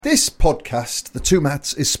This podcast, The Two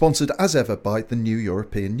Mats, is sponsored as ever by the New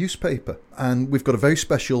European newspaper. And we've got a very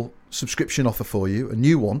special subscription offer for you, a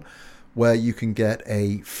new one, where you can get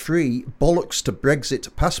a free Bollocks to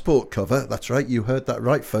Brexit passport cover. That's right, you heard that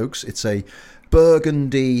right, folks. It's a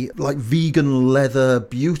burgundy, like vegan leather,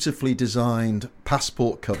 beautifully designed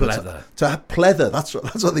passport cover. Pleather. That's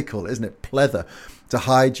what they call it, isn't it? Pleather. To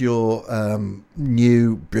hide your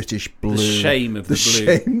new British blue. The shame of the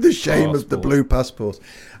blue. The shame of the blue passport.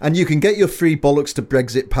 And you can get your free Bollocks to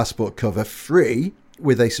Brexit passport cover free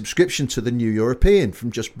with a subscription to the New European from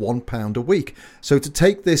just £1 a week. So to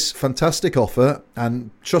take this fantastic offer,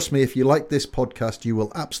 and trust me, if you like this podcast, you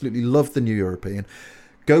will absolutely love the New European,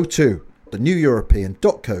 go to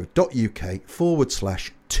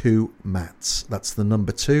theneweuropean.co.uk/2mats. That's the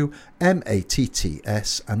number 2,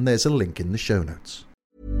 MATTS, and there's a link in the show notes.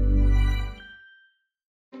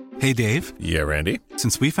 Hey, Dave. Yeah, Randy.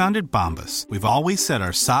 Since we founded Bombas, we've always said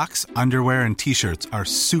our socks, underwear, and T-shirts are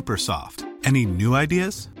super soft. Any new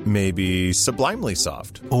ideas? Maybe sublimely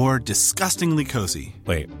soft. Or disgustingly cozy.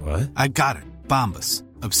 Wait, what? I got it. Bombas.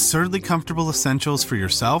 Absurdly comfortable essentials for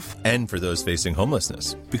yourself and for those facing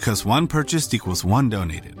homelessness. Because one purchased equals one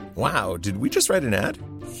donated. Wow, did we just write an ad?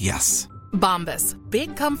 Yes. Bombas.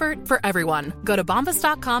 Big comfort for everyone. Go to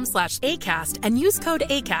bombas.com/ACAST and use code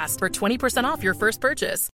ACAST for 20% off your first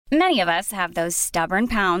purchase. Many of us have those stubborn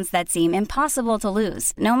pounds that seem impossible to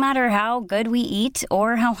lose, no matter how good we eat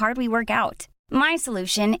or how hard we work out. My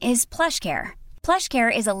solution is PlushCare.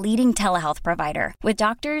 PlushCare is a leading telehealth provider with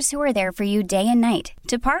doctors who are there for you day and night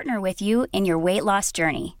to partner with you in your weight loss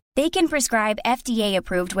journey. They can prescribe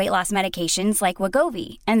FDA-approved weight loss medications like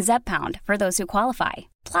Wegovy and Zepbound for those who qualify.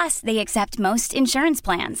 Plus, they accept most insurance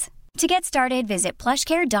plans. To get started, visit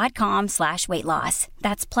plushcare.com/weightloss.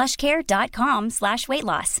 That's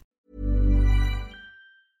plushcare.com/weightloss.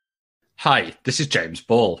 Hi, this is James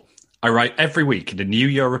Ball. I write every week in the New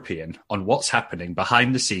European on what's happening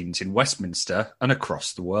behind the scenes in Westminster and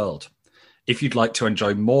across the world. If you'd like to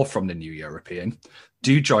enjoy more from the New European,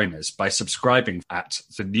 do join us by subscribing at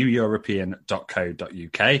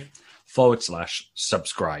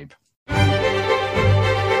theneweuropean.co.uk/subscribe.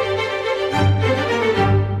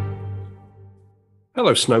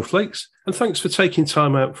 Hello, snowflakes, and thanks for taking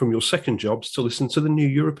time out from your second jobs to listen to the New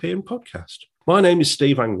European podcast. My name is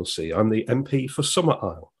Steve Anglesey. I'm the MP for Summer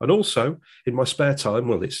Isle, and also, in my spare time,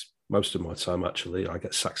 well, it's most of my time actually, I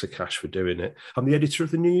get sacks of cash for doing it, I'm the editor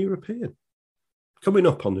of the New European. Coming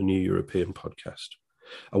up on the New European podcast,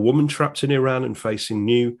 a woman trapped in Iran and facing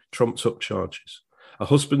new trumped-up charges, a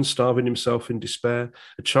husband starving himself in despair,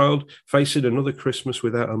 a child facing another Christmas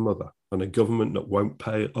without a mother, and a government that won't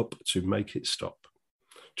pay up to make it stop.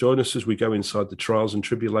 Join us as we go inside the trials and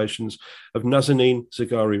tribulations of Nazanin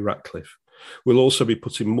Zaghari-Ratcliffe. We'll also be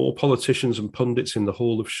putting more politicians and pundits in the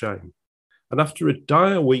Hall of Shame. And after a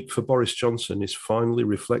dire week for Boris Johnson is finally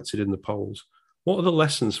reflected in the polls, what are the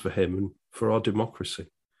lessons for him and for our democracy?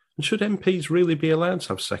 And should MPs really be allowed to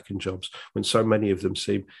have second jobs when so many of them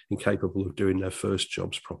seem incapable of doing their first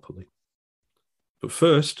jobs properly? But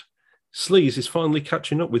first, sleaze is finally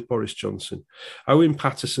catching up with Boris Johnson. Owen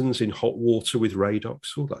Paterson's in hot water with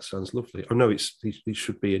Radox. Oh, that sounds lovely. Oh, no, he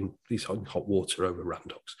should be he's in hot water over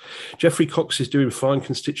Randox. Geoffrey Cox is doing fine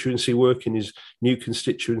constituency work in his new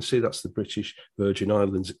constituency. That's the British Virgin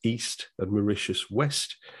Islands East and Mauritius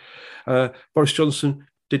West. Boris Johnson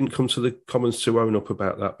didn't come to the Commons to own up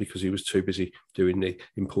about that because he was too busy doing the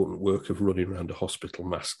important work of running around a hospital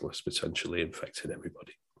maskless, potentially infecting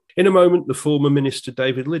everybody. In a moment, the former Minister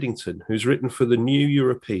David Liddington, who's written for the New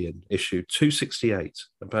European, issue 268,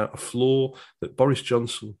 about a flaw that Boris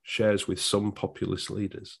Johnson shares with some populist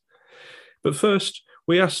leaders. But first,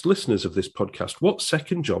 we asked listeners of this podcast, what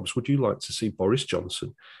second jobs would you like to see Boris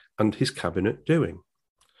Johnson and his cabinet doing?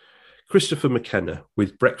 Christopher McKenna,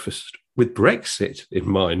 with Brexit in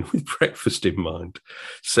mind,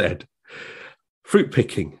 said, fruit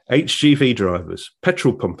picking, HGV drivers,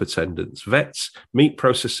 petrol pump attendants, vets, meat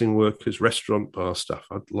processing workers, restaurant bar staff.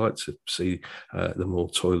 I'd like to see them all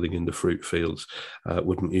toiling in the fruit fields,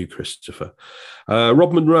 wouldn't you, Christopher?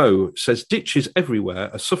 Rob Monroe says ditches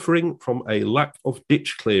everywhere are suffering from a lack of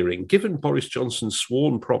ditch clearing. Given Boris Johnson's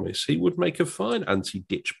sworn promise, he would make a fine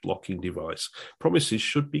anti-ditch blocking device. Promises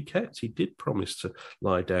should be kept. He did promise to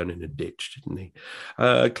lie down in a ditch, didn't he?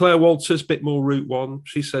 Claire Walters, bit more Route 1.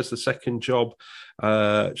 She says the second job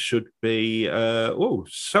should be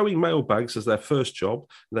sewing mailbags as their first job,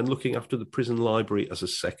 and then looking after the prison library as a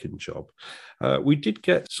second job. We did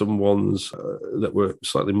get some ones that were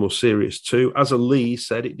slightly more serious too. As Lee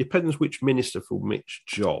said, it depends which minister for which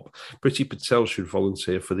job. Priti Patel should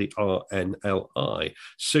volunteer for the RNLI.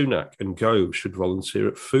 Sunak and Gove should volunteer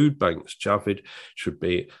at food banks. Javid should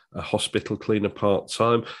be a hospital cleaner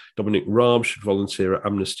part-time. Dominic Raab should volunteer at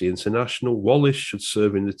Amnesty International. Wallace should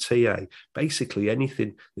serve in the TA. Basically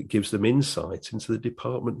anything that gives them insight into the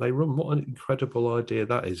department they run. What an incredible idea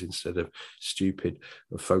that is, instead of stupid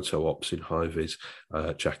photo ops in high-vis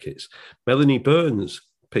jackets. Melanie Burns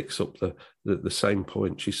picks up the same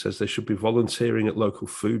point. She says they should be volunteering at local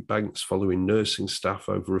food banks, following nursing staff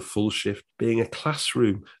over a full shift, being a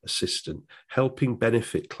classroom assistant, helping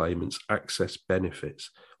benefit claimants access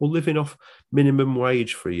benefits, or living off minimum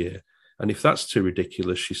wage for a year. And if that's too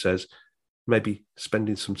ridiculous, she says, maybe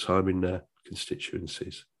spending some time in their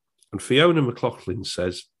constituencies. And Fiona McLaughlin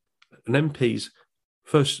says an MP's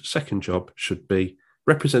second job should be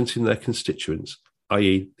representing their constituents,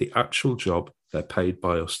 i.e. the actual job they're paid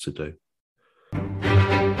by us to do.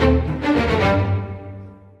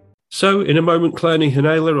 So, in a moment, Claire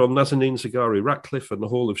Hanela on Nazanin Zaghari-Ratcliffe and the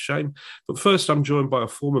Hall of Shame. But first, I'm joined by a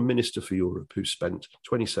former Minister for Europe who spent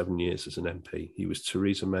 27 years as an MP. He was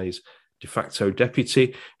Theresa May's de facto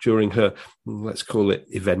deputy during her, let's call it,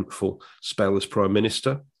 eventful spell as Prime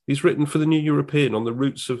Minister. He's written for the New European on the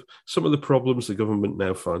roots of some of the problems the government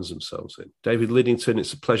now finds themselves in. David Liddington,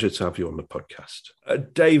 it's a pleasure to have you on the podcast.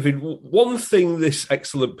 David, one thing this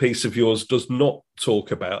excellent piece of yours does not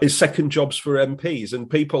talk about is second jobs for MPs. And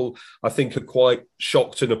people, I think, are quite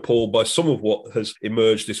shocked and appalled by some of what has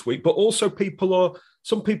emerged this week. But also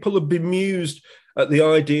some people are bemused at the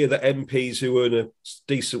idea that MPs who earn a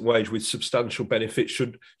decent wage with substantial benefits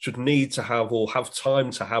should need to have or have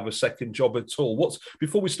time to have a second job at all.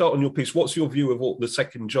 Before we start on your piece, what's your view of the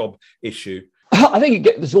second job issue? I think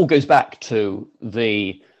this all goes back to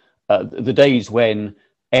the days when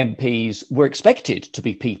MPs were expected to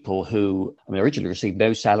be people who, originally received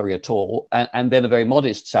no salary at all, and then a very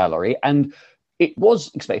modest salary, and it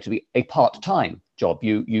was expected to be a part-time job.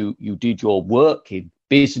 You did your work in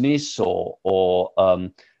business or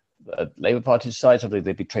Labour Party side, something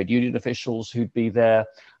there'd be trade union officials who'd be there,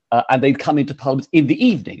 and they'd come into Parliament in the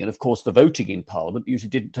evening. And of course, the voting in Parliament usually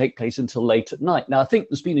didn't take place until late at night. Now, I think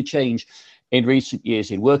there's been a change in recent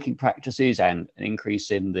years in working practices and an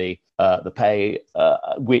increase in the pay,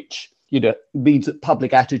 which means that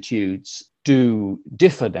public attitudes do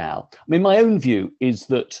differ now. My own view is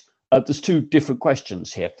that there's two different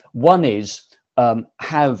questions here. One is,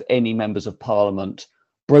 have any members of Parliament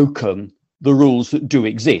broken the rules that do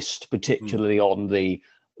exist, particularly on the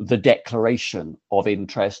declaration of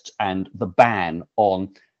interest and the ban on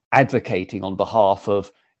advocating on behalf of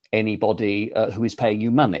anybody who is paying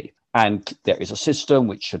you money? And there is a system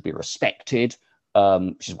which should be respected,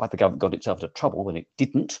 which is why the government got itself into trouble when it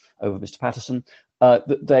didn't over Mr. Patterson, that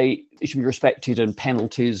it should be respected and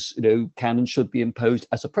penalties can and should be imposed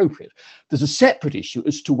as appropriate. There's a separate issue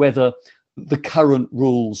as to whether the current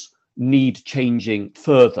rules need changing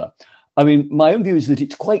further. My own view is that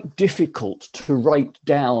it's quite difficult to write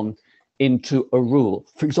down into a rule.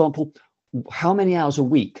 For example, how many hours a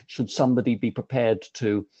week should somebody be prepared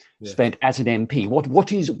to spend as an MP?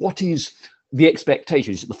 What is the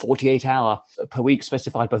expectation? Is it the 48 hour per week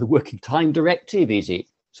specified by the Working Time Directive? Is it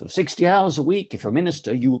sort of 60 hours a week? If you're a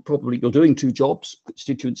minister, you're doing two jobs,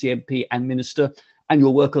 constituency MP and minister, and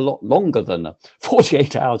you'll work a lot longer than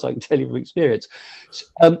 48 hours, I can tell you from experience.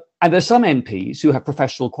 And there's some MPs who have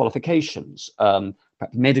professional qualifications,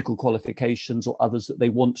 perhaps medical qualifications or others that they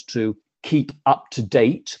want to keep up to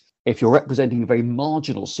date. If you're representing a very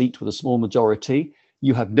marginal seat with a small majority,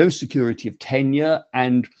 you have no security of tenure,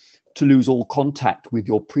 and to lose all contact with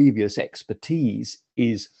your previous expertise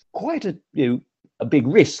is quite a big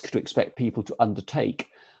risk to expect people to undertake.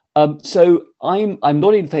 So I'm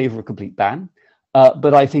not in favour of a complete ban.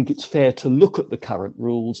 But I think it's fair to look at the current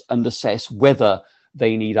rules and assess whether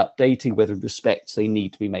they need updating, whether in respects they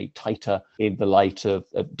need to be made tighter in the light of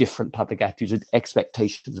different public attitudes and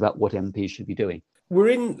expectations about what MPs should be doing.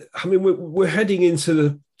 We're heading into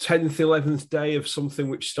the 10th, 11th day of something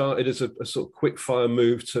which started as a sort of quick fire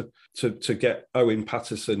move to get Owen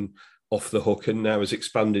Paterson off the hook, and now is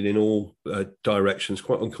expanding in all directions,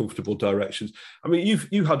 quite uncomfortable directions.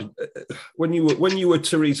 You had when you were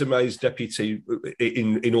Theresa May's deputy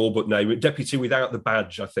in all but name, deputy without the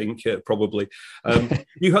badge, I think probably.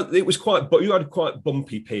 You had a quite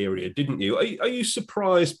bumpy period, didn't you? Are you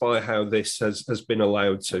surprised by how this has been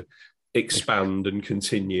allowed to expand and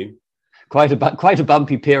continue? quite a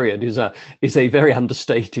bumpy period is a very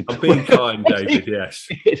understated. I'm being kind, David. Yes,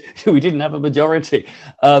 we didn't have a majority.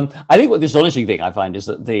 I think what the astonishing thing I find is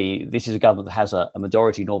that this is a government that has a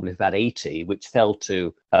majority normally of about 80, which fell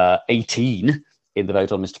to 18 in the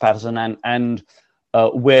vote on Mr. Patterson, and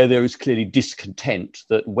where there is clearly discontent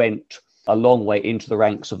that went a long way into the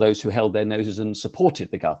ranks of those who held their noses and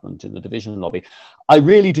supported the government in the division lobby. I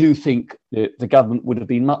really do think that the government would have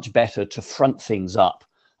been much better to front things up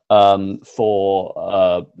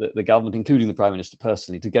for the government, including the Prime Minister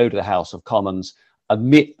personally, to go to the House of Commons,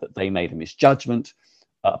 admit that they made a misjudgment,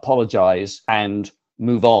 apologise and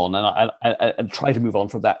move on, and try to move on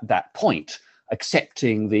from that point,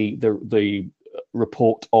 accepting the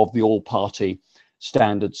report of the All-Party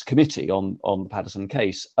Standards Committee on the Patterson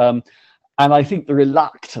case. And I think the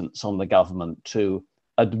reluctance on the government to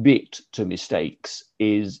admit to mistakes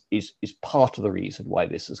is part of the reason why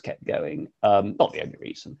this has kept going. Not the only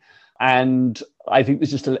reason. And I think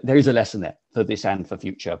there is a lesson there for this and for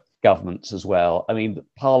future governments as well. I mean,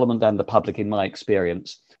 Parliament and the public, in my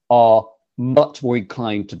experience, are much more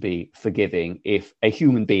inclined to be forgiving if a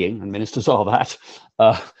human being, and ministers are that,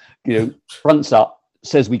 fronts up,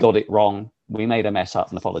 says we got it wrong, we made a mess up,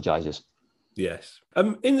 and apologises. Yes.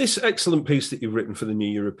 In this excellent piece that you've written for the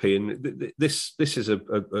New European, this is a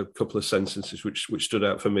couple of sentences which stood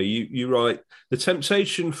out for me. You write, the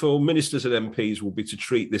temptation for ministers and MPs will be to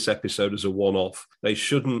treat this episode as a one-off. They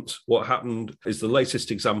shouldn't. What happened is the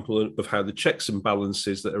latest example of how the checks and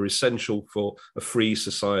balances that are essential for a free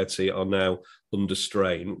society are now under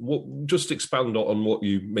strain. Just expand on what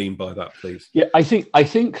you mean by that, please. Yeah, I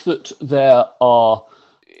think that there are...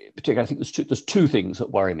 Particularly, I think there's two things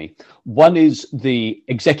that worry me. One is the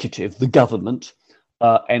executive, the government,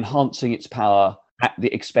 enhancing its power at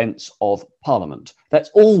the expense of Parliament. That's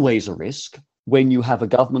always a risk when you have a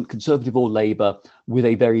government, Conservative or Labour, with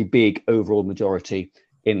a very big overall majority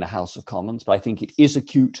in the House of Commons. But I think it is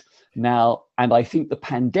acute now. And I think the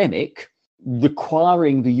pandemic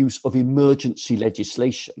requiring the use of emergency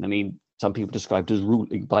legislation, I mean, some people described it as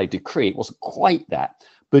ruling by decree. It wasn't quite that.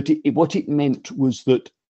 But what it meant was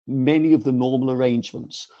that many of the normal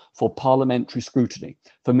arrangements for parliamentary scrutiny,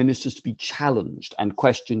 for ministers to be challenged and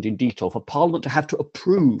questioned in detail, for Parliament to have to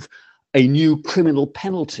approve a new criminal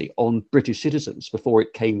penalty on British citizens before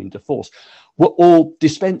it came into force, were all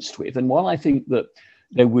dispensed with. And while I think that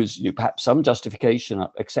there was perhaps some justification,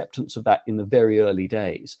 acceptance of that in the very early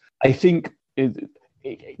days, I think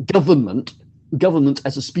government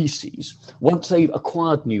as a species, once they've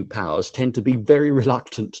acquired new powers, tend to be very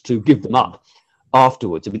reluctant to give them up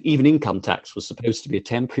afterwards. I mean, even income tax was supposed to be a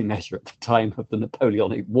temporary measure at the time of the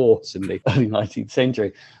Napoleonic Wars in the early 19th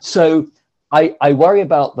century. So I worry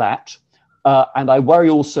about that. And I worry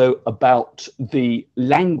also about the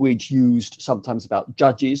language used sometimes about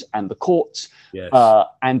judges and the courts, yes,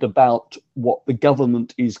 and about what the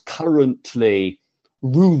government is currently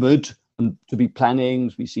rumoured to be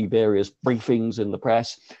planning. We see various briefings in the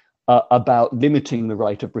press about limiting the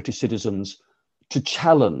right of British citizens to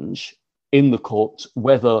challenge in the courts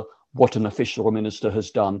whether what an official or minister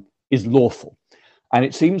has done is lawful. And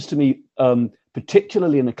it seems to me,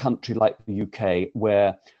 particularly in a country like the UK,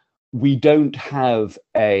 where we don't have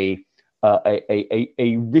a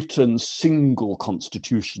written single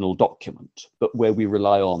constitutional document, but where we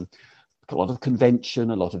rely on a lot of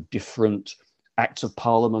convention, a lot of different acts of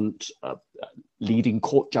parliament, leading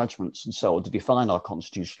court judgments and so on to define our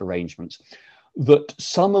constitutional arrangements, that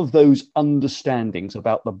some of those understandings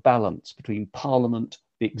about the balance between Parliament,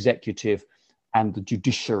 the executive, and the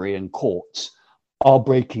judiciary and courts are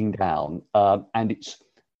breaking down. And it's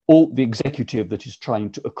all the executive that is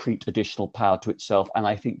trying to accrete additional power to itself. And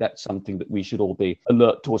I think that's something that we should all be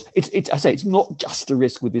alert towards. It's not just a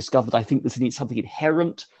risk with this government. I think there's something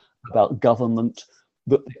inherent about government,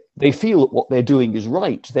 that they feel that what they're doing is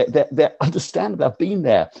right. They understand, they've been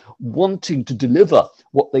there, wanting to deliver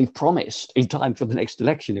what they've promised in time for the next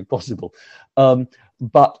election, if possible.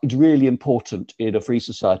 But it's really important in a free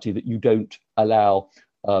society that you don't allow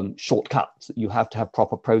shortcuts, that you have to have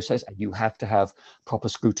proper process and you have to have proper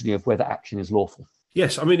scrutiny of whether action is lawful.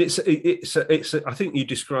 Yes, I mean, it's. I think you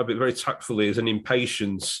describe it very tactfully as an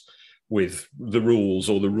impatience with the rules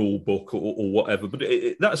or the rule book or whatever. But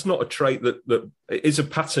that's not a trait that is a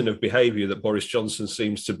pattern of behaviour that Boris Johnson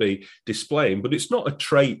seems to be displaying, but it's not a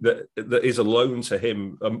trait that is alone to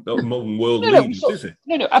him among world leaders, is it?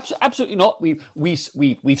 No, absolutely not. We've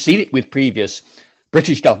seen it with previous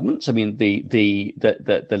British governments. I mean, the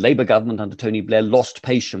Labour government under Tony Blair lost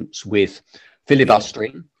patience with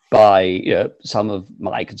filibustering by some of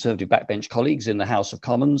my Conservative backbench colleagues in the House of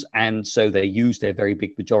Commons. And so they used their very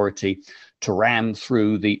big majority to ram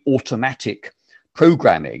through the automatic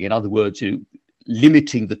programming. In other words,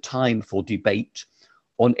 limiting the time for debate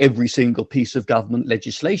on every single piece of government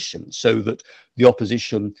legislation, so that the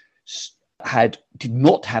opposition did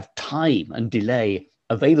not have time and delay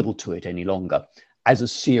available to it any longer as a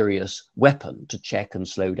serious weapon to check and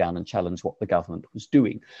slow down and challenge what the government was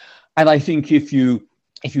doing. And I think if you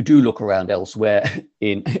do look around elsewhere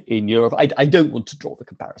in Europe, I don't want to draw the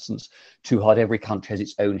comparisons too hard. Every country has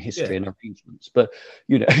its own history and arrangements. But,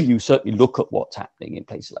 you certainly look at what's happening in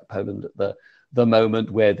places like Poland at the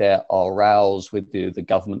moment, where there are rows with the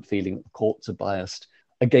government feeling that the courts are biased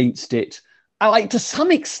against it. To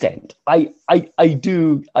some extent, I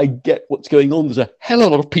get what's going on. There's a hell of a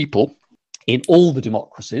lot of people in all the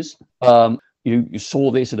democracies. You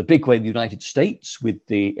saw this in a big way in the United States with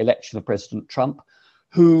the election of President Trump,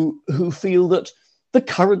 who feel that the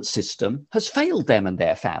current system has failed them and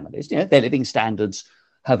their families. Their living standards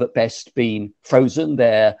have at best been frozen.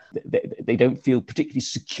 They don't feel particularly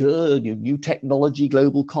secure. New technology,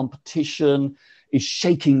 global competition is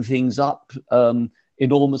shaking things up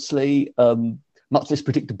enormously. Much less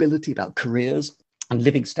predictability about careers and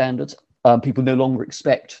living standards. People no longer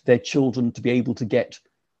expect their children to be able to get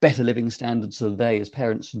better living standards than they as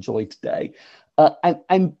parents enjoy today.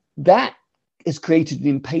 And that has created an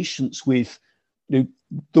impatience with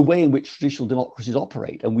the way in which traditional democracies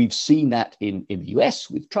operate. And we've seen that in the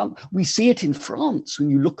US with Trump. We see it in France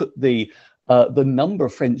when you look at the number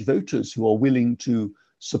of French voters who are willing to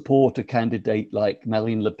support a candidate like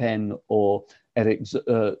Marine Le Pen or Eric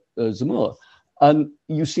Zemmour. And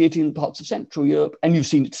you see it in parts of Central Europe, and you've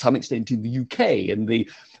seen it to some extent in the UK, and the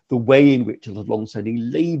way in which a lot of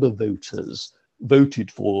long-standing Labour voters voted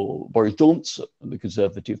for Boris Johnson and the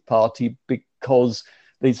Conservative Party because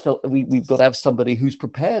they felt that we've got to have somebody who's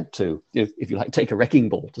prepared to, if you like, take a wrecking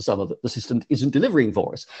ball to some of the system isn't delivering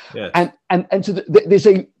for us. Yes. And so there's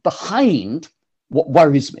behind what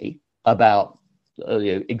worries me about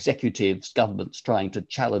executives, governments trying to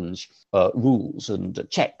challenge rules and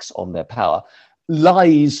checks on their power,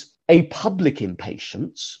 lies a public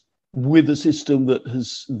impatience with a system that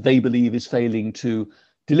they believe is failing to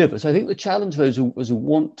deliver. So I think the challenge for those who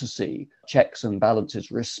want to see checks and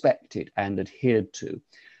balances respected and adhered to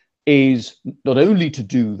is not only to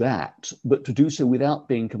do that, but to do so without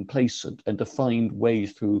being complacent and to find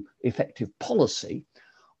ways through effective policy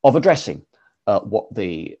of addressing what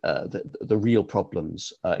the real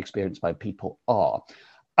problems experienced by people are.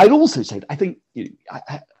 I'd also say, I think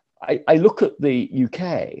I look at the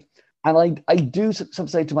UK, and I do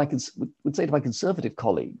say to my conservative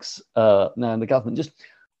colleagues now in the government, just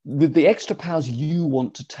with the extra powers you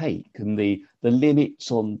want to take and the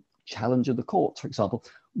limits on challenge of the courts, for example,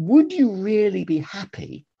 would you really be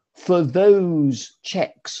happy for those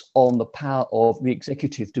checks on the power of the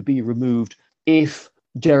executive to be removed if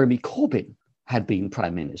Jeremy Corbyn had been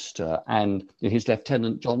Prime Minister and his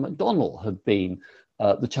lieutenant John McDonnell had been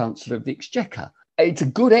the Chancellor of the Exchequer? It's a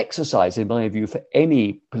good exercise, in my view, for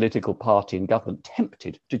any political party in government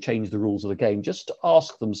tempted to change the rules of the game, just to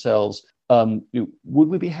ask themselves, would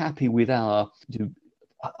we be happy with our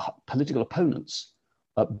political opponents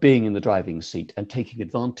being in the driving seat and taking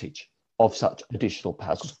advantage of such additional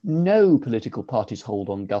powers? Because no political party's hold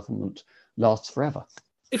on government lasts forever.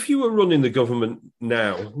 If you were running the government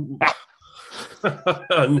now,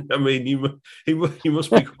 I mean, you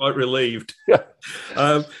must be quite relieved.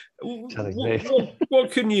 What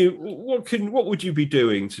would you be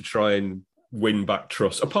doing to try and win back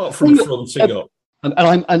trust, apart from fronting up? And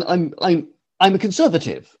I'm a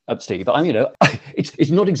conservative, Steve.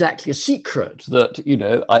 It's not exactly a secret that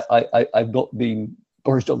I've not been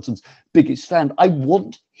Boris Johnson's biggest fan. I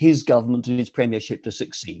want his government and his premiership to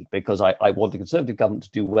succeed because I want the Conservative government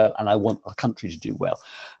to do well, and I want our country to do well.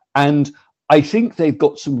 And I think they've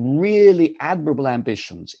got some really admirable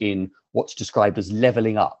ambitions in what's described as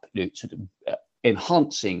levelling up,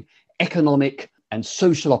 enhancing economic and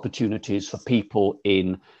social opportunities for people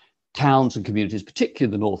in towns and communities,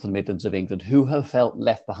 particularly in the North and Midlands of England, who have felt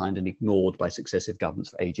left behind and ignored by successive governments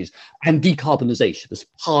for ages, and decarbonisation as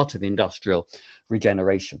part of industrial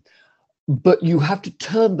regeneration. But you have to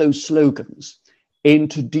turn those slogans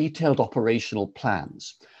into detailed operational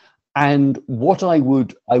plans. And what I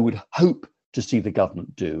would hope to see the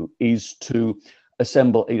government do is to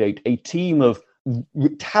assemble a team of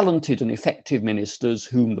talented and effective ministers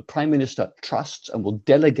whom the Prime Minister trusts and will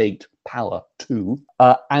delegate power to,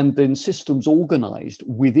 and then systems organised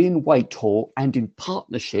within Whitehall and in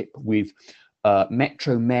partnership with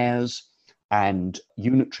metro mayors and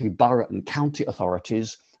unitary borough and county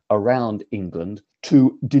authorities around England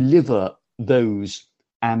to deliver those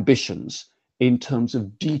ambitions in terms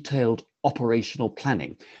of detailed operational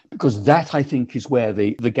planning, because that, I think, is where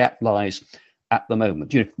the gap lies at the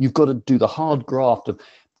moment. You've got to do the hard graft of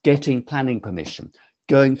getting planning permission,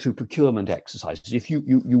 going through procurement exercises. If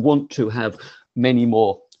you want to have many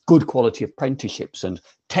more good quality apprenticeships and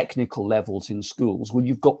technical levels in schools, well,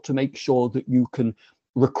 you've got to make sure that you can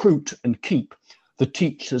recruit and keep the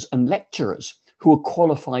teachers and lecturers who are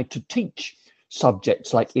qualified to teach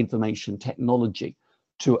subjects like information technology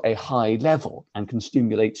to a high level and can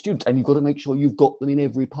stimulate students. And you've got to make sure you've got them in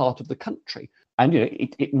every part of the country. And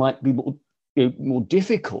it might be more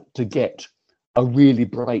difficult to get a really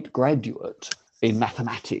bright graduate in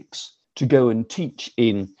mathematics to go and teach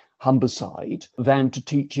in Humberside than to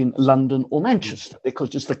teach in London or Manchester, because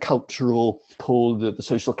just the cultural pull, the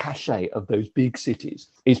social cachet of those big cities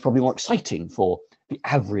is probably more exciting for the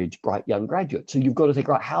average bright young graduate. So you've got to think,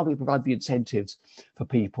 right, how do we provide the incentives for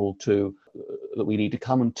people that we need to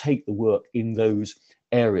come and take the work in those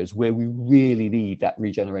areas where we really need that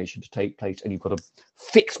regeneration to take place, and you've got to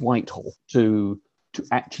fix Whitehall to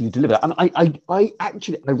actually deliver. And I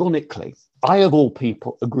actually, ironically, I of all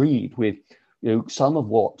people agreed with some of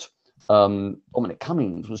what Dominic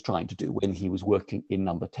Cummings was trying to do when he was working in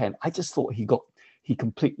Number 10. I just thought he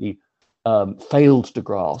completely failed to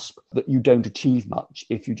grasp that you don't achieve much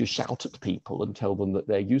if you just shout at people and tell them that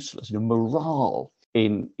they're useless. Morale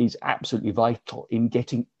is absolutely vital in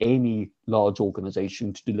getting any large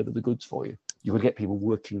organization to deliver the goods for you. You would get people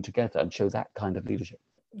working together and show that kind of leadership.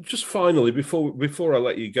 Just finally, before I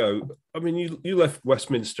let you go, I mean, you left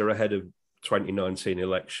Westminster ahead of 2019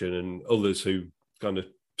 election, and others who kind of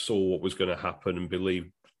saw what was going to happen and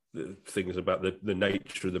believed things about the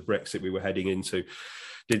nature of the Brexit we were heading into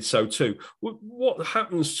did so too. What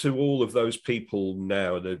happens to all of those people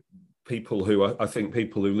now, the people who I think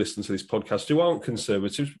people who listen to this podcast who aren't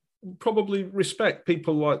Conservatives probably respect,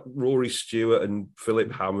 people like Rory Stewart and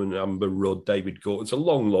Philip Hammond, Amber Rudd, David Gorton? It's a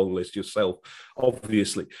long list, yourself,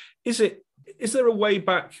 obviously. Is there a way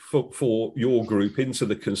back for your group into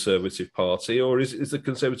the Conservative Party, or is the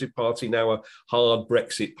Conservative Party now a hard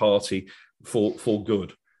Brexit party for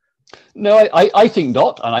good? No, I think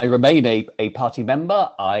not, and I remain a party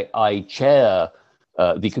member. I chair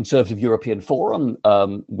the Conservative European Forum,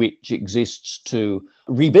 which exists to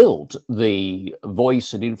rebuild the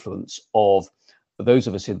voice and influence of those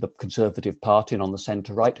of us in the Conservative Party and on the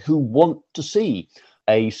centre-right who want to see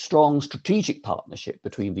a strong strategic partnership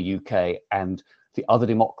between the UK and the other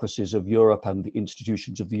democracies of Europe and the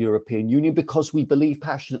institutions of the European Union, because we believe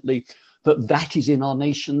passionately that is in our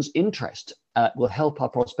nation's interest. Will help our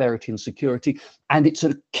prosperity and security, and it's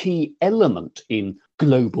a key element in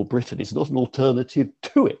global Britain. It's not an alternative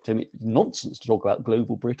to it. I mean, it's nonsense to talk about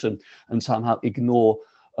global Britain and somehow ignore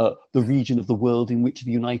the region of the world in which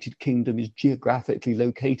the United Kingdom is geographically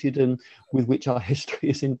located and with which our history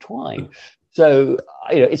is entwined. So,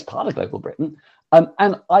 it's part of global Britain.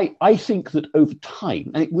 And I think that over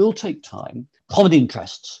time, and it will take time, common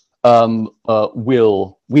interests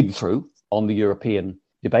will win through on the European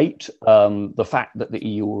debate. The fact that the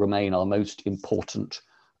EU will remain our most important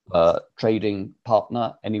trading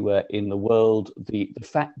partner anywhere in the world, the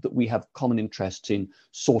fact that we have common interests in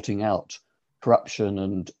sorting out corruption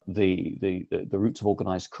and the roots of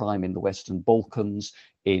organized crime in the Western Balkans,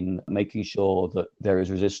 in making sure that there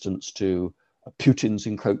is resistance to Putin's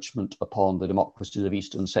encroachment upon the democracies of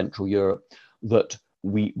Eastern and Central Europe, that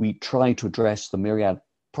we try to address the myriad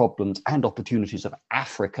problems and opportunities of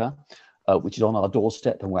Africa, which is on our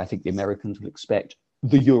doorstep, and where I think the Americans will expect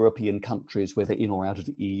the European countries, whether in or out of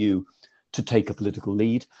the EU, to take a political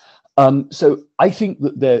lead. So I think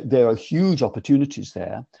that there are huge opportunities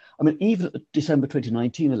there. I mean, even at the December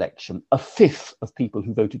 2019 election, a fifth of people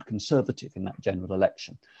who voted Conservative in that general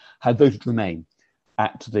election had voted Remain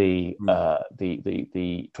at the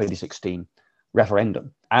 2016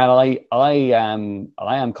 referendum. And I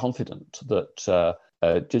am confident that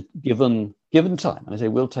just given time, and I say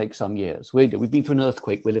will take some years. We've been through an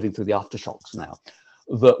earthquake, we're living through the aftershocks now,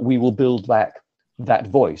 that we will build back that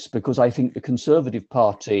voice, because I think the Conservative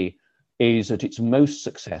Party is at its most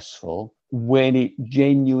successful when it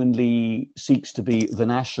genuinely seeks to be the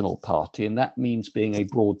national party, and that means being a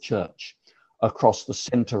broad church across the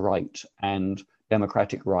centre-right and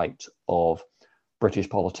democratic right of British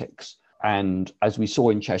politics. And as we saw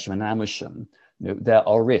in Chesham and Amersham, there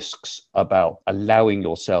are risks about allowing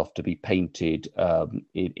yourself to be painted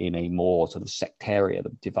in a more sort of sectarian,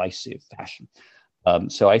 divisive fashion.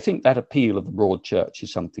 So I think that appeal of the broad church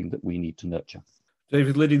is something that we need to nurture.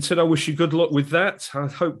 David Liddington, I wish you good luck with that. I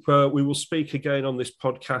hope we will speak again on this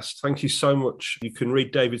podcast. Thank you so much. You can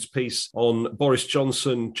read David's piece on Boris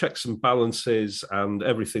Johnson, checks and balances, and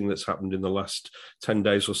everything that's happened in the last 10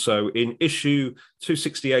 days or so in issue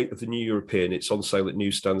 268 of the New European. It's on sale at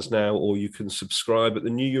newsstands now, or you can subscribe at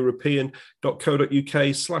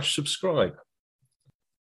theneweuropean.co.uk/subscribe.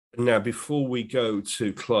 Now, before we go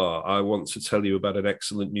to Clark, I want to tell you about an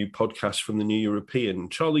excellent new podcast from the New European.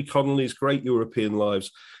 Charlie Connelly's Great European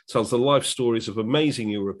Lives tells the life stories of amazing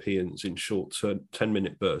Europeans in short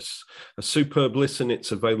 10-minute bursts. A superb listen.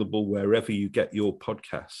 It's available wherever you get your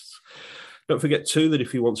podcasts. Don't forget, too, that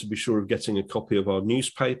if you want to be sure of getting a copy of our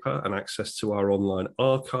newspaper and access to our online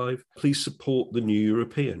archive, please support the New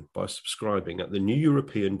European by subscribing at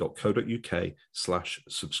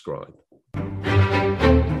theneweuropean.co.uk/subscribe.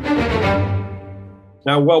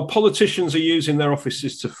 Now, while politicians are using their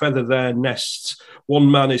offices to feather their nests, one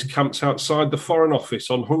man is camped outside the Foreign Office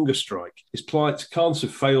on hunger strike. His plight can't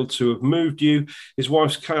have failed to have moved you. His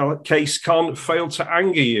wife's case can't have failed to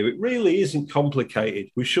anger you. It really isn't complicated.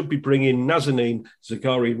 We should be bringing Nazanin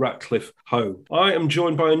Zaghari-Ratcliffe home. I am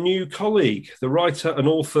joined by a new colleague, the writer and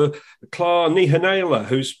author Clark Nihanela,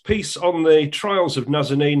 whose piece on the trials of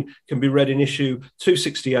Nazanin can be read in issue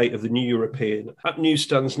 268 of the New European at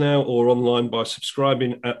newsstands now or online by subscribing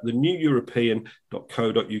at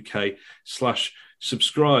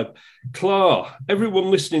theneweuropean.co.uk/subscribe. Clark, everyone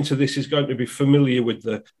listening to this is going to be familiar with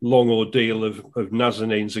the long ordeal of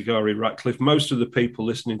Nazanin Zaghari-Ratcliffe. Most of the people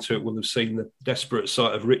listening to it will have seen the desperate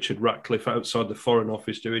sight of Richard Ratcliffe outside the Foreign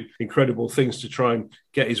Office doing incredible things to try and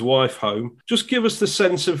get his wife home. Just give us the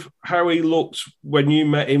sense of how he looked when you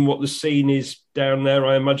met him, what the scene is down there.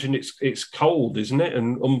 I imagine it's cold, isn't it?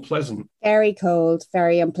 And unpleasant. Very cold,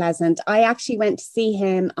 very unpleasant. I actually went to see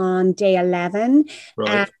him on day 11.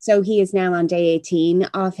 Right. So he is now on day 18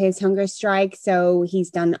 of his hunger strike. So he's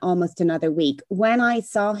done almost another week. When I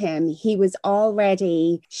saw him, he was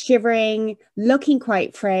already shivering, looking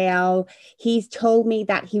quite frail. He's told me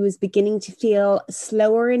that he was beginning to feel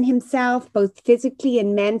slower in himself, both physically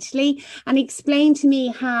and mentally. And he explained to me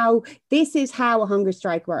how this is how a hunger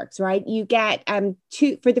strike works, right? You get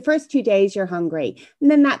for the first 2 days, you're hungry,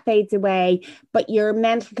 and then that fades away, but your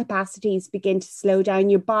mental capacities begin to slow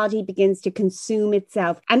down. Your body begins to consume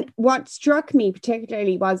itself. And what struck me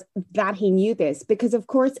particularly was that he knew this, because of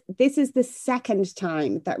course, this is the second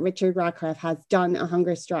time that Richard Ratcliffe has done a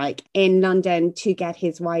hunger strike in London to get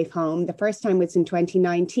his wife home. The first time was in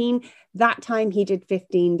 2019. That time he did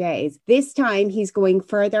 15 days. This time he's going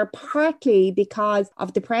further, partly because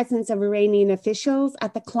of the presence of Iranian officials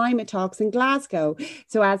at the climate talks in Glasgow.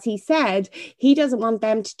 So as he said, he doesn't want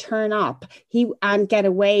them to turn up and get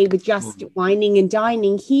away with just whining and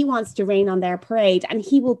dining. He wants to rain on their parade, and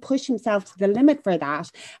he will push himself to the limit for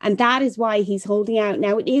that. And that is why he's holding out.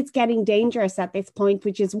 Now, it is getting dangerous at this point,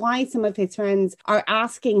 which is why some of his friends are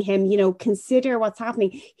asking him, consider what's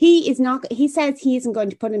happening. He says he isn't going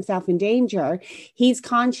to put himself in danger. He's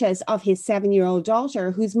conscious of his 7-year-old daughter,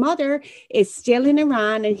 whose mother is still in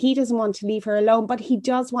Iran, and he doesn't want to leave her alone, but he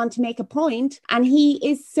does want to make a point. And he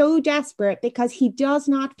is so desperate because he does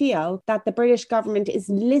not feel that the British government is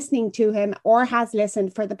listening to him or has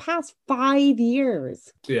listened for the past 5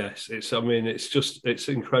 years. Yes, it's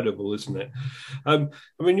incredible, isn't it?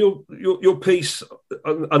 Your piece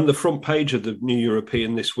on the front page of the New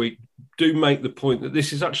European this week do make the point that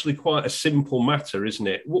this is actually quite a simple matter, isn't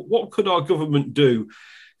it? What could our government do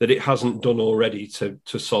that it hasn't done already to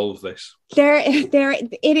solve this?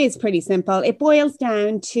 It is pretty simple. It boils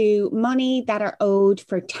down to money that are owed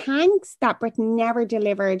for tanks that Britain never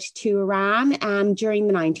delivered to Iran during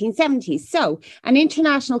the 1970s. So an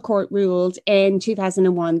international court ruled in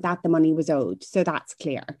 2001 that the money was owed. So that's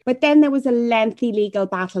clear. But then there was a lengthy legal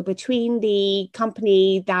battle between the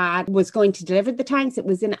company that was going to deliver the tanks. It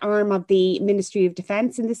was an arm of the Ministry of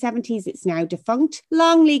Defence in the 70s. It's now defunct.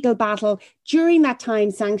 Long legal battle. During that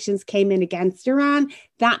time, sanctions came in against Iran.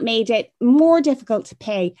 That made it more difficult to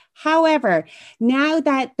pay. However, now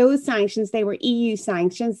that those sanctions, they were EU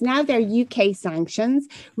sanctions, now they're UK sanctions.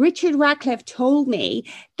 Richard Ratcliffe told me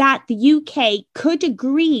that the UK could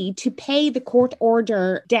agree to pay the court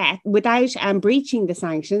order debt without breaching the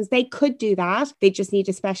sanctions. They could do that. They just need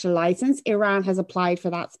a special license. Iran has applied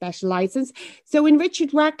for that special license. So in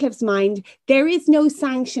Richard Ratcliffe's mind, there is no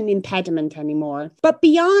sanction impediment anymore. But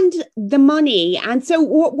beyond the money, and so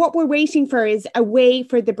what we're waiting for is a way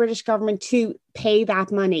for the British government to pay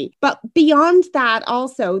that money. But beyond that,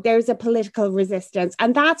 also, there's a political resistance.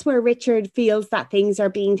 And that's where Richard feels that things are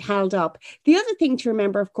being held up. The other thing to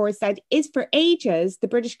remember, of course, that is for ages, the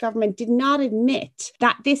British government did not admit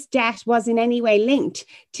that this debt was in any way linked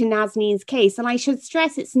to Nazanin's case. And I should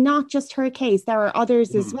stress, it's not just her case. There are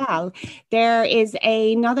others as well. There is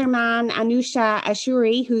another man, Anousheh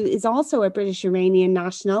Ashouri, who is also a British Iranian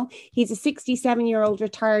national. He's a 67-year-old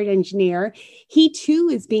retired engineer. He too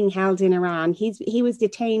is being held in Iran. He was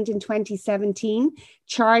detained in 2017,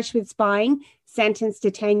 charged with spying, sentenced to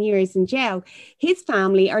 10 years in jail. His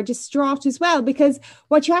family are distraught as well, because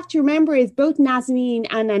what you have to remember is both Nazanin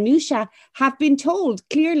and Anousheh have been told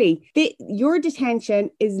clearly that your detention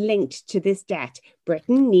is linked to this debt.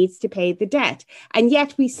 Britain needs to pay the debt. And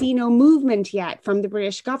yet we see no movement yet from the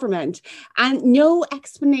British government and no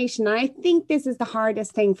explanation. And I think this is the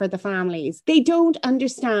hardest thing for the families. They don't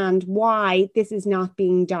understand why this is not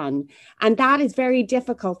being done. And that is very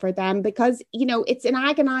difficult for them because, you know, it's an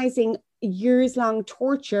agonizing years-long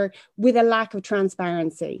torture with a lack of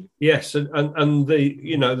transparency. Yes, and the,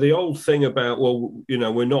 you know, the old thing about, well, you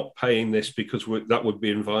know, we're not paying this because that would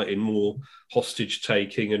be inviting more hostage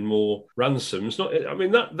taking and more ransoms. I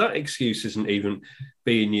mean, that excuse isn't even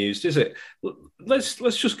being used, is it? Let's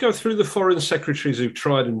just go through the foreign secretaries who've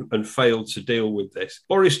tried and failed to deal with this.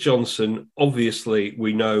 Boris Johnson, obviously,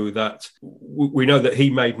 we know that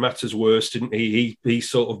he made matters worse, didn't he? He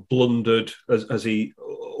sort of blundered as he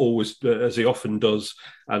often does,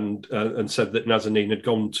 and said that Nazanin had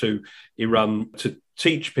gone to Iran to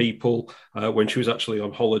teach people when she was actually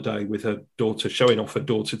on holiday with her daughter, showing off her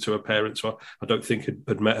daughter to her parents, who I don't think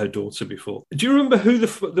had met her daughter before. Do you remember who the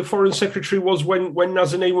foreign secretary was when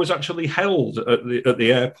Nazanin was actually held at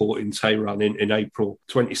the airport in Tehran in April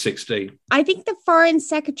 2016? I think the foreign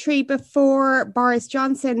secretary before Boris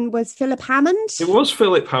Johnson was Philip Hammond. It was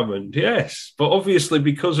Philip Hammond, yes. But obviously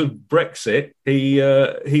because of Brexit,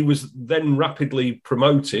 he was then rapidly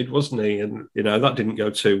promoted, wasn't he? And, you know, that didn't go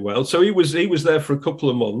too well. So he was there for a couple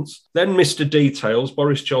of months. Then Mr. Details,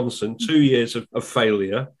 Boris Johnson, 2 years of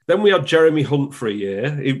failure. Then we had Jeremy Hunt for a year,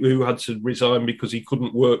 who had to resign because he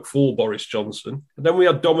couldn't work for Boris Johnson. And then we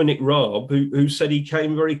had Dominic Raab, who said he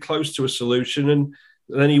came very close to a solution, and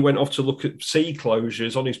then he went off to look at sea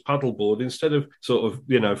closures on his paddleboard instead of sort of,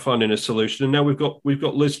 you know, finding a solution. And now we've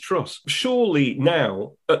got Liz Truss. Surely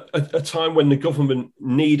now, at a time when the government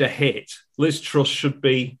need a hit, Liz Truss should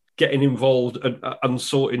be getting involved and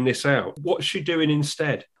sorting this out. What's she doing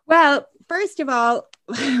instead? Well, first of all,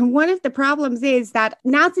 one of the problems is that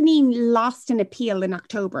Nazanin lost an appeal in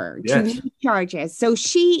October to new charges. So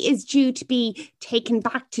she is due to be taken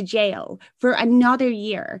back to jail for another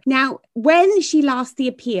year. Now, when she lost the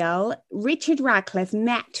appeal, Richard Ratcliffe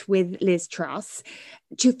met with Liz Truss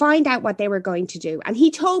to find out what they were going to do. And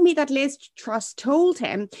he told me that Liz Truss told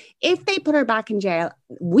him, if they put her back in jail,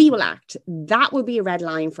 we will act. That will be a red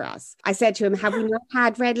line for us. I said to him, have we not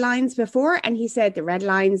had red lines before? And he said, the red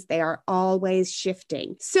lines, they are always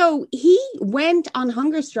shifting. So he went on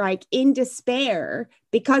hunger strike in despair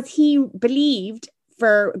because he believed,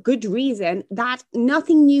 for good reason, that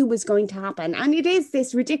nothing new was going to happen. And it is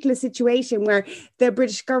this ridiculous situation where the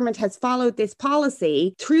British government has followed this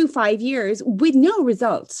policy through 5 years with no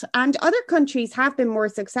results. And other countries have been more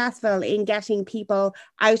successful in getting people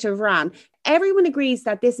out of Iran. Everyone agrees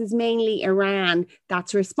that this is mainly Iran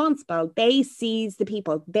that's responsible. They seize the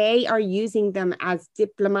people. They are using them as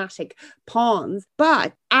diplomatic pawns.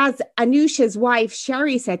 But as Anousheh's wife,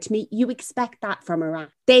 Sherry, said to me, you expect that from Iran.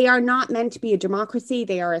 They are not meant to be a democracy.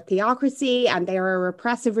 They are a theocracy and they are a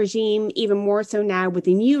repressive regime, even more so now with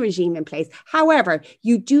the new regime in place. However,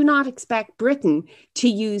 you do not expect Britain to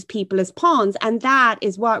use people as pawns. And that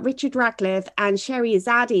is what Richard Ratcliffe and Sherry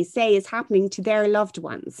Azadi say is happening to their loved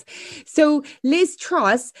ones. So Liz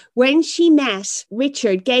Truss, when she met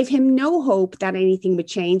Richard, gave him no hope that anything would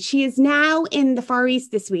change. She is now in the Far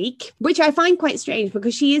East this week, which I find quite strange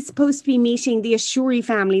because she is supposed to be meeting the Ashouri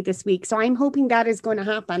family this week. So I'm hoping that is going to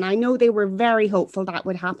happen. I know they were very hopeful that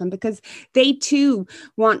would happen because they too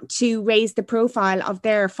want to raise the profile of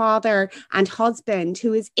their father and husband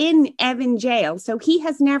who is in Evin jail. So he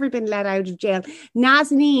has never been let out of jail.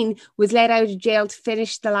 Nazanin was let out of jail to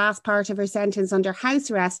finish the last part of her sentence under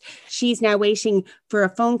house arrest. She's now waiting for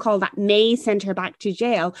a phone call that may send her back to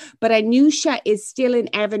jail. But Anousheh is still in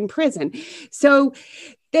Evin prison. So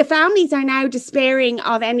The families are now despairing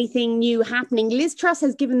of anything new happening. Liz Truss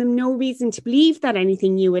has given them no reason to believe that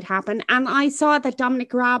anything new would happen. And I saw that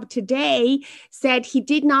Dominic Raab today said he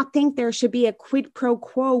did not think there should be a quid pro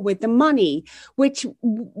quo with the money, which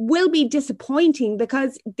will be disappointing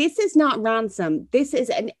because this is not ransom. This is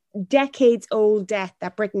an decades-old debt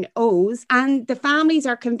that Britain owes. And the families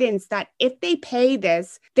are convinced that if they pay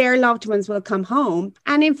this, their loved ones will come home.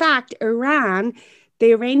 And in fact, the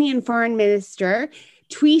Iranian foreign minister,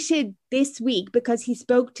 tweeted this week because he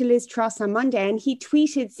spoke to Liz Truss on Monday, and he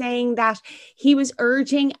tweeted saying that he was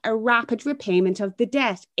urging a rapid repayment of the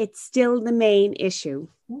debt. It's still the main issue.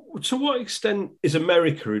 To what extent is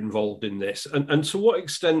America involved in this? And to what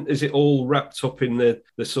extent is it all wrapped up in the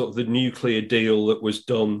sort of the nuclear deal that was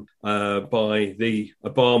done by the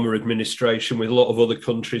Obama administration with a lot of other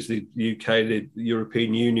countries? The UK, the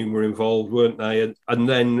European Union were involved, weren't they? And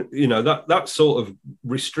then, that sort of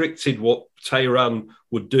restricted what Tehran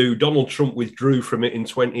would do. Donald Trump withdrew from it in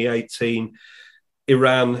 2018.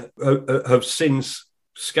 Iran have since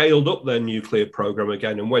scaled up their nuclear program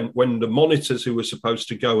again. And when the monitors who were supposed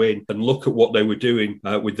to go in and look at what they were doing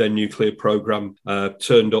with their nuclear program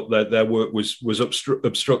turned up, their work was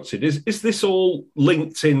obstructed. Is this all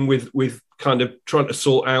linked in with kind of trying to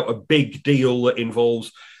sort out a big deal that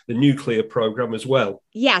involves the nuclear program as well?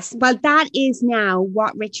 Yes, well, that is now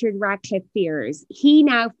what Richard Ratcliffe fears. He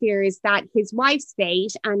now fears that his wife's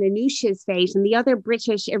fate and Anousheh's fate and the other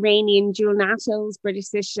British, Iranian dual nationals, British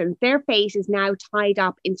citizens, their fate is now tied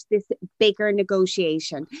up into this bigger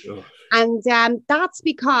negotiation. Oh. And that's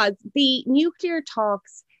because the nuclear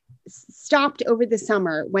talks stopped over the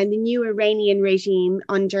summer when the new Iranian regime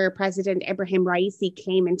under President Ibrahim Raisi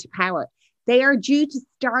came into power. They are due to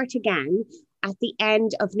start again at the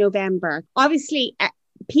end of November. Obviously,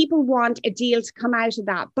 people want a deal to come out of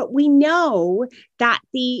that, but we know that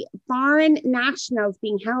the foreign nationals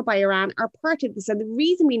being held by Iran are part of this. And the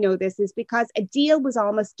reason we know this is because a deal was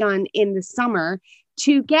almost done in the summer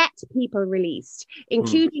to get people released,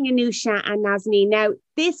 including Anousheh and Nazanin. Now,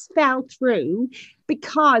 this fell through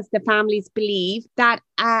because the families believe that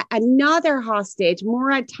another hostage,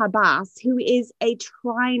 Murad Tabas, who is a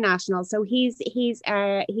tri-national, so he's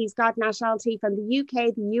got nationality from the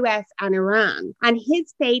UK, the US, and Iran, and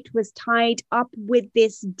his fate was tied up with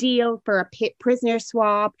this deal for a prisoner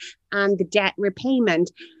swap and the debt repayment.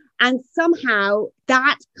 And somehow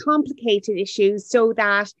that complicated issues so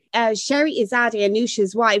that Sherry Izadi,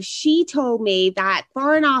 Anousheh's wife, she told me that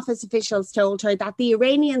Foreign Office officials told her that the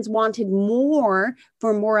Iranians wanted more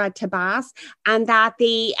for Murad Tabas and that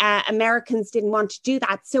the Americans didn't want to do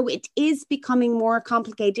that. So it is becoming more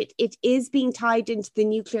complicated. It is being tied into the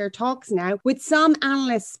nuclear talks now, with some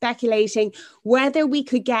analysts speculating whether we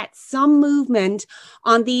could get some movement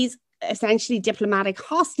on these essentially diplomatic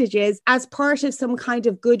hostages as part of some kind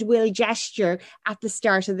of goodwill gesture at the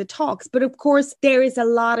start of the talks. But of course, there is a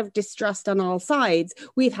lot of distrust on all sides.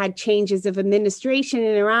 We've had changes of administration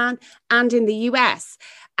in Iran and in the US.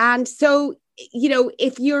 And so,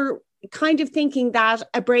 if you're kind of thinking that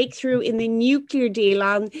a breakthrough in the nuclear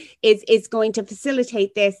deal is going to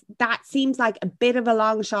facilitate this, that seems like a bit of a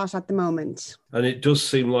long shot at the moment. And it does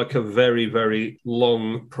seem like a very, very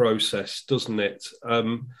long process, doesn't it?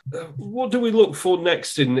 What do we look for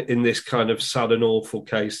next in this kind of sad and awful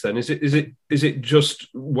case then? Is it just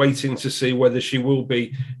waiting to see whether she will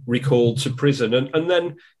be recalled to prison? And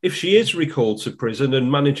then if she is recalled to prison and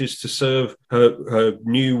manages to serve her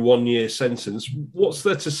new 1-year sentence, what's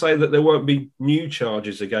there to say that there won't be new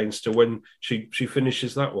charges against her when she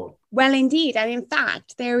finishes that one? Well, indeed. And in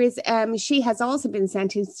fact, there is, she has also been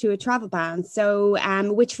sentenced to a travel ban. So,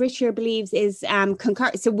 which Richard believes is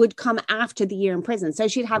so would come after the year in prison. So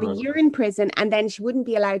she'd have a year in prison and then she wouldn't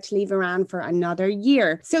be allowed to leave Iran for another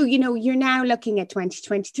year. So, you're now looking at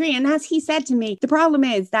 2023. And as he said to me, the problem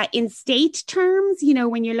is that in state terms,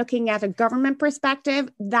 when you're looking at a government perspective,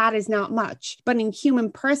 that is not much. But in human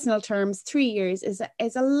personal terms, 3 years is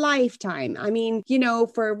a lifetime. I mean,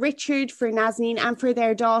 for Richard, for Nazanin, and for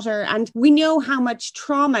their daughter. And we know how much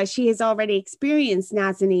trauma she has already experienced,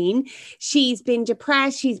 Nazanin. She's been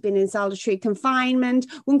depressed. She's been in solitary confinement.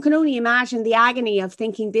 One can only imagine the agony of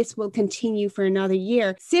thinking this will continue for another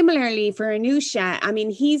year. Similarly, for Anousheh, I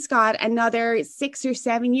mean, he's got another 6 or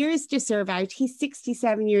 7 years to serve out. He's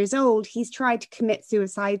 67 years old. He's tried to commit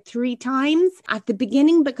suicide 3 times at the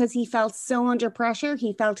beginning because he felt so under pressure.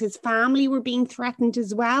 He felt his family were being threatened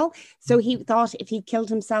as well. So he thought if he killed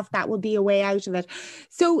himself, that would be a way out of it.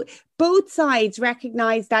 So both sides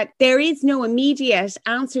recognise that there is no immediate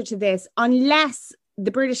answer to this unless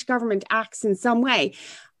the British government acts in some way.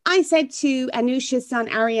 I said to Anusha's son,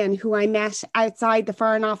 Aryan, who I met outside the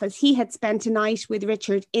Foreign Office, he had spent a night with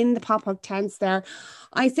Richard in the pop-up tents there.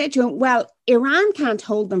 I said to him, well, Iran can't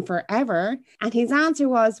hold them forever. And his answer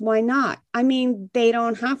was, why not? I mean, they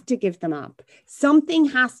don't have to give them up. Something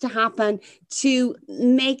has to happen to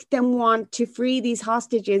make them want to free these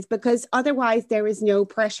hostages, because otherwise there is no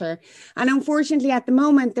pressure. And unfortunately, at the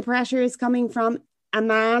moment, the pressure is coming from a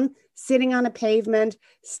man sitting on a pavement,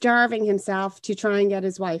 starving himself to try and get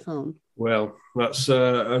his wife home. Well, that's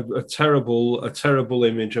a terrible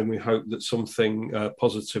image, and we hope that something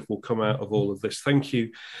positive will come out of all of this. Thank you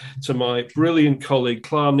to my brilliant colleague,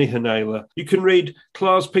 Clara Nihanela. You can read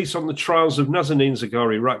Clara's piece on the trials of Nazanin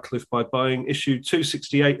Zaghari-Ratcliffe by buying issue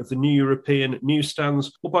 268 of the New European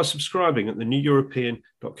newsstands, or by subscribing at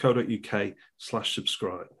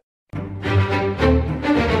theneweuropean.co.uk/subscribe.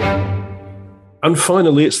 And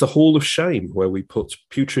finally, it's the Hall of Shame, where we put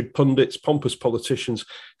putrid pundits, pompous politicians,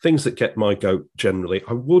 things that get my goat generally.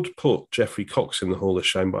 I would put Geoffrey Cox in the Hall of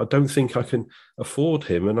Shame, but I don't think I can afford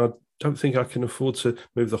him, and I don't think I can afford to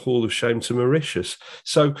move the Hall of Shame to Mauritius.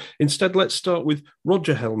 So instead, let's start with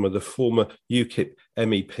Roger Helmer, the former UKIP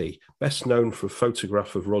MEP, best known for a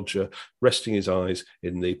photograph of Roger resting his eyes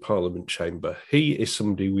in the Parliament chamber. He is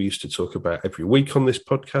somebody we used to talk about every week on this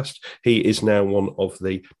podcast. He is now one of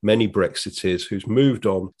the many Brexiteers who's moved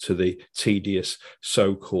on to the tedious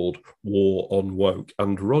so-called war on woke.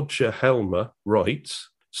 And Roger Helmer writes,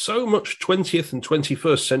 so much 20th and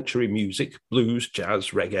 21st century music, blues,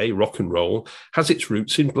 jazz, reggae, rock and roll, has its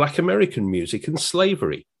roots in Black American music and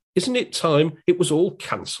slavery. Isn't it time it was all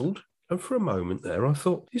cancelled? And for a moment there, I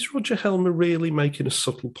thought, is Roger Helmer really making a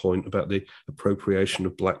subtle point about the appropriation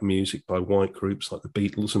of black music by white groups like the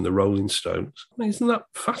Beatles and the Rolling Stones? I mean, isn't that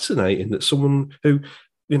fascinating that someone who,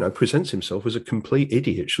 presents himself as a complete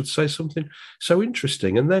idiot should say something so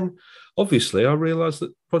interesting? And then, obviously, I realised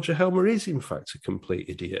that Roger Helmer is, in fact, a complete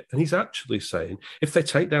idiot. And he's actually saying, if they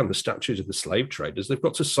take down the statues of the slave traders, they've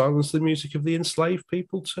got to silence the music of the enslaved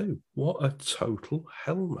people too. What a total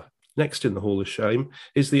Helmer. Next in the Hall of Shame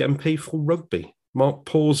is the MP for Rugby, Mark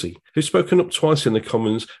Pawsey, who's spoken up twice in the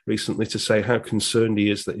Commons recently to say how concerned he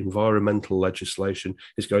is that environmental legislation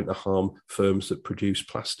is going to harm firms that produce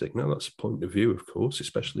plastic. Now, that's a point of view, of course,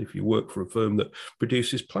 especially if you work for a firm that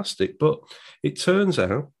produces plastic. But it turns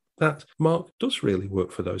out that Mark does really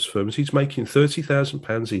work for those firms. He's making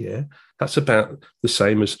 £30,000 a year. That's about the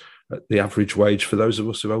same as the average wage for those of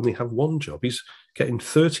us who only have one job. He's getting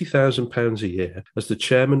 £30,000 a year as the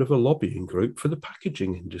chairman of a lobbying group for the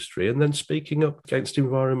packaging industry, and then speaking up against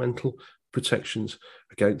environmental protections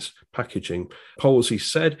against packaging. Pawsey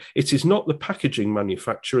said, it is not the packaging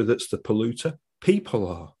manufacturer that's the polluter. People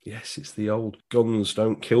are. Yes, it's the old guns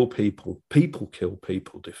don't kill people, people kill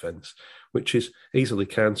people defence, which is easily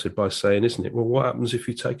countered by saying, isn't it, well, what happens if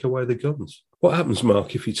you take away the guns? What happens,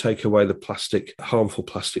 Mark, if you take away the plastic, harmful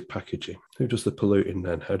plastic packaging? Who does the polluting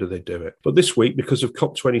then? How do they do it? But this week, because of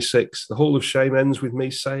COP26, the Hall of Shame ends with me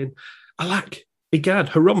saying, alack, egad,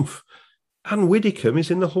 harumph. Anne Widdecombe is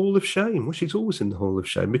in the Hall of Shame. Well, she's always in the Hall of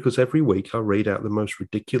Shame because every week I read out the most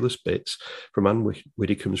ridiculous bits from Anne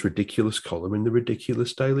Widdecombe's ridiculous column in the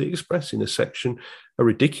Ridiculous Daily Express in a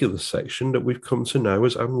ridiculous section that we've come to know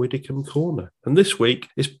as Anne Widdecombe Corner. And this week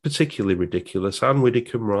is particularly ridiculous. Anne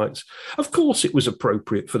Widdecombe writes, of course it was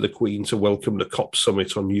appropriate for the Queen to welcome the COP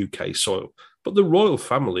summit on UK soil, but the royal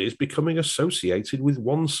family is becoming associated with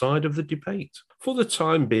one side of the debate. For the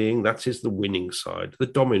time being, that is the winning side, the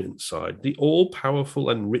dominant side, the all-powerful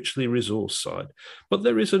and richly resourced side. But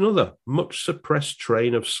there is another, much suppressed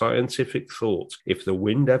train of scientific thought. If the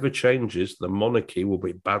wind ever changes, the monarchy will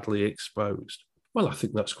be badly exposed. Well, I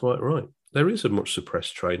think that's quite right. There is a much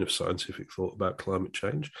suppressed train of scientific thought about climate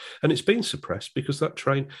change, and it's been suppressed because that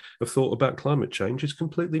train of thought about climate change is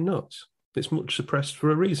completely nuts. It's much suppressed for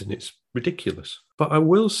a reason. It's ridiculous. But I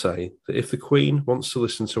will say that if the Queen wants to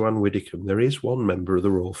listen to Anne Widdecombe, there is one member of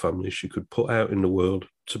the royal family she could put out in the world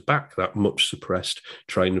to back that much suppressed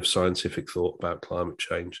train of scientific thought about climate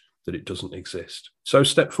change, that it doesn't exist. So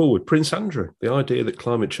step forward, Prince Andrew. The idea that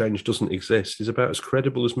climate change doesn't exist is about as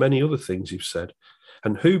credible as many other things you've said.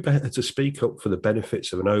 And who better to speak up for the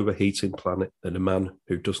benefits of an overheating planet than a man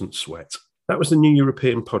who doesn't sweat? That was the New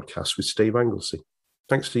European Podcast with Steve Anglesey.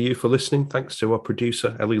 Thanks to you for listening. Thanks to our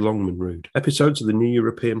producer, Ellie Longman-Rood. Episodes of the New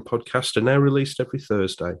European Podcast are now released every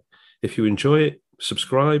Thursday. If you enjoy it,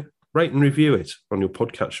 subscribe, rate and review it on your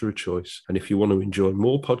podcatcher of choice. And if you want to enjoy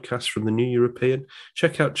more podcasts from the New European,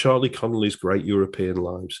 check out Charlie Connolly's Great European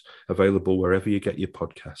Lives, available wherever you get your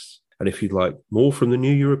podcasts. And if you'd like more from the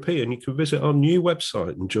New European, you can visit our new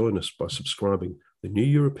website and join us by subscribing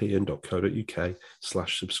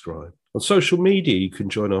theneweuropean.co.uk/subscribe. On social media, you can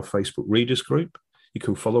join our Facebook readers group. You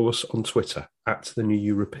can follow us on Twitter @The New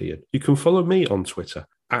European. You can follow me on Twitter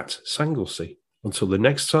 @Sanglesey. Until the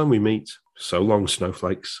next time we meet, so long,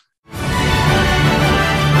 snowflakes.